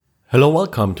Hello,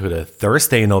 welcome to the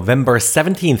Thursday, November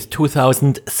 17th,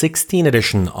 2016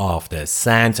 edition of the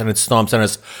Sands and Storm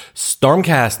Center's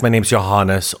StormCast. My name is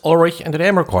Johannes Ulrich and today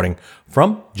I'm recording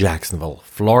from Jacksonville,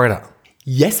 Florida.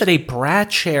 Yesterday,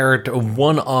 Brad shared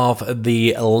one of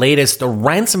the latest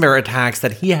ransomware attacks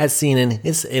that he has seen in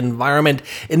his environment.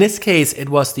 In this case, it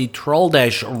was the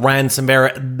TrollDash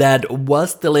ransomware that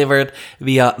was delivered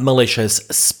via malicious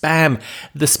spam.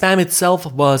 The spam itself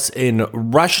was in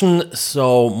Russian,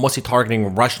 so mostly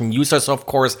targeting Russian users, of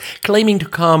course, claiming to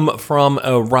come from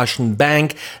a Russian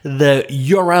bank. The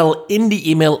URL in the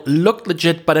email looked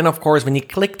legit, but then, of course, when you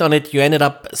clicked on it, you ended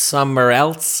up somewhere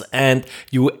else and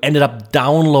you ended up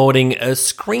downloading a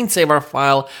screensaver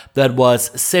file that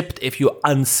was zipped. If you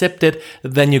unzipped it,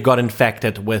 then you got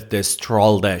infected with this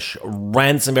TrollDash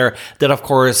ransomware that, of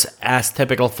course, as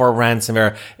typical for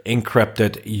ransomware,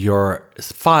 encrypted your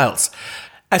files.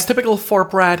 As typical for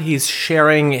Brad, he's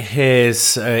sharing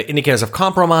his indicators of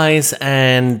compromise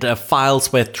and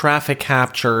files with traffic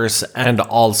captures and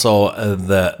also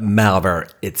the malware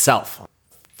itself.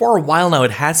 For a while now,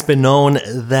 it has been known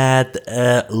that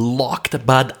a locked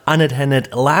but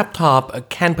unattended laptop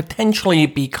can potentially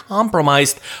be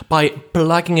compromised by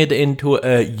plugging it into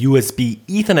a USB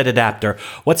Ethernet adapter.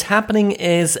 What's happening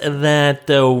is that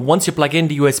once you plug in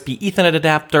the USB Ethernet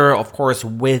adapter, of course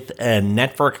with a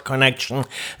network connection,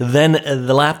 then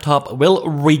the laptop will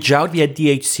reach out via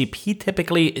DHCP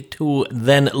typically to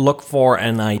then look for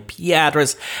an IP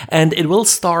address, and it will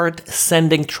start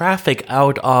sending traffic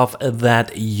out of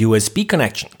that USB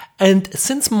connection. And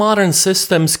since modern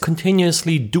systems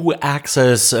continuously do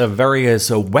access various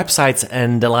websites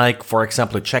and the like, for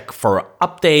example, to check for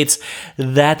updates,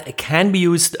 that can be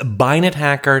used by an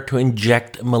attacker to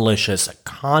inject malicious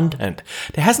content.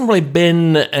 There hasn't really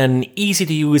been an easy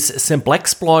to use simple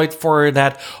exploit for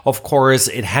that. Of course,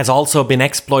 it has also been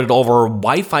exploited over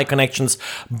Wi-Fi connections,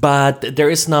 but there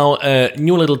is now a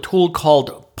new little tool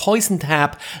called Poison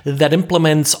Tap that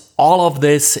implements all of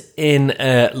this in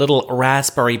a little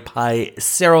Raspberry Pi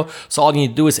Zero. So all you need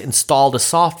to do is install the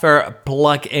software,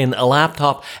 plug in a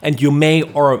laptop, and you may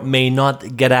or may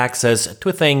not get access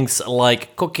to things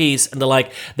like cookies and the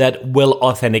like that will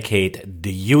authenticate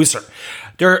the user.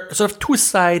 There are sort of two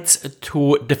sides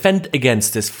to defend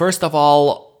against this. First of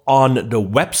all, on the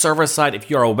web server side, if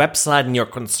you're a website and you're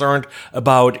concerned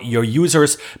about your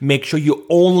users, make sure you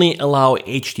only allow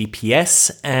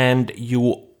HTTPS and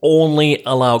you only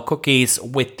allow cookies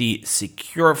with the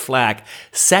secure flag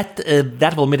set.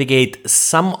 That will mitigate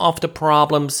some of the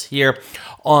problems here.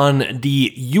 On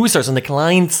the users, on the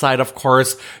client side, of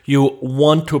course, you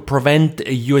want to prevent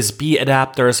USB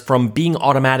adapters from being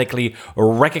automatically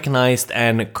recognized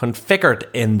and configured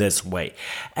in this way.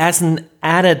 As an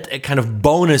added kind of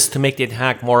bonus to make the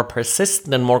attack more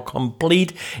persistent and more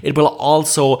complete, it will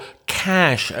also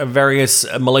cache various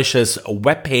malicious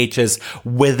web pages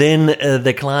within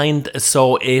the client.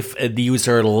 So if the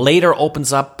user later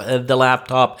opens up the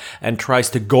laptop and tries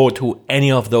to go to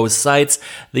any of those sites,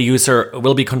 the user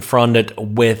will be confronted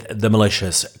with the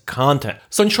malicious content.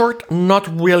 So in short, not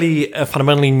really a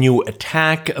fundamentally new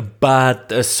attack,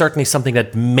 but certainly something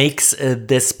that makes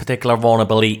this particular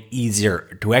vulnerability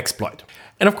easier to exploit.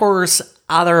 And of course,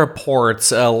 other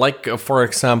ports like, for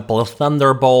example,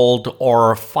 Thunderbolt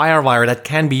or FireWire that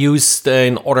can be used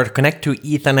in order to connect to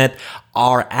Ethernet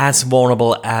are as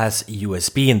vulnerable as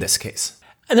USB in this case.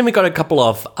 And then we got a couple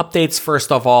of updates. First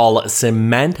of all,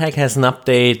 Symantec has an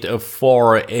update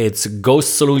for its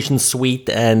Ghost Solution Suite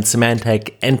and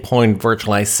Symantec Endpoint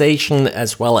Virtualization,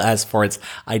 as well as for its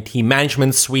IT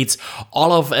Management Suites.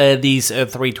 All of these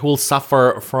three tools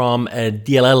suffer from a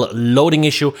DLL loading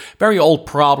issue. Very old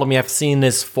problem. We have seen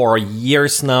this for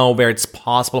years now, where it's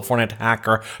possible for an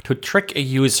attacker to trick a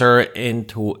user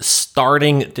into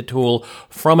starting the tool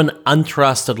from an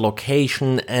untrusted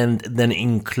location and then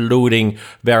including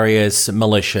various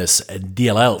malicious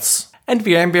DLLs. And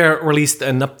VMware released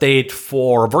an update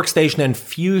for Workstation and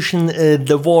Fusion.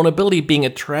 The vulnerability being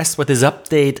addressed with this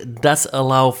update does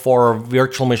allow for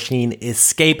virtual machine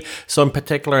escape. So in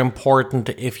particular important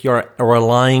if you're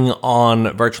relying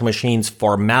on virtual machines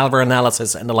for malware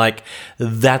analysis and the like,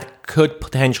 that could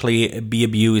potentially be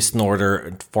abused in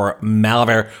order for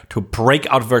malware to break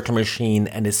out virtual machine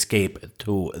and escape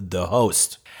to the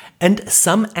host. And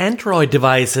some Android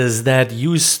devices that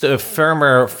used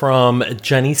firmware from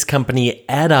Chinese company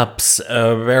AdApps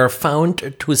were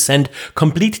found to send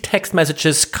complete text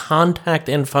messages, contact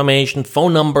information,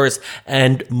 phone numbers,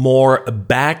 and more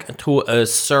back to a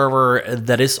server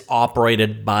that is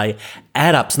operated by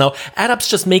AdApps. Now, AdApps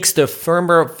just makes the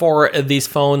firmware for these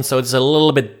phones, so it's a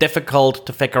little bit difficult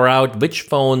to figure out which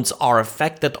phones are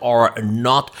affected or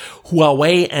not.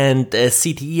 Huawei and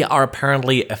CTE are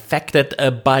apparently affected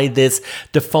by this.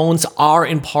 The phones are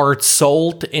in part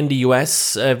sold in the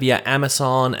US via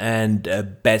Amazon and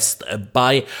Best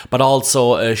Buy, but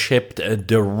also shipped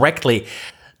directly.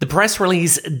 The press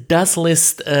release does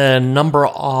list a number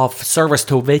of servers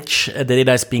to which the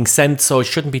data is being sent, so it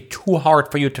shouldn't be too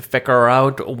hard for you to figure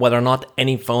out whether or not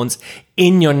any phones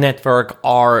in your network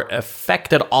are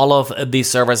affected. All of these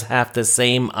servers have the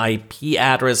same IP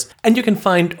address, and you can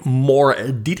find more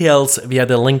details via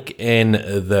the link in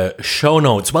the show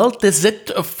notes. Well, this is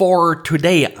it for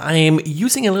today. I'm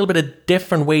using a little bit of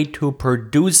different way to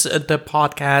produce the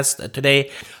podcast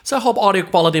today, so I hope audio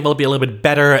quality will be a little bit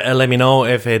better. Let me know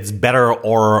if it's better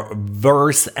or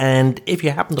worse. And if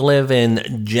you happen to live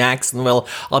in Jacksonville,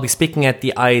 I'll be speaking at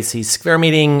the ISC Square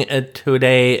meeting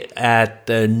today at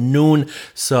noon.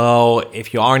 So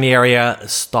if you are in the area,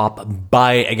 stop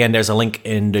by. Again, there's a link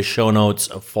in the show notes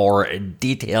for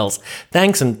details.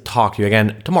 Thanks, and talk to you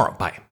again tomorrow. Bye.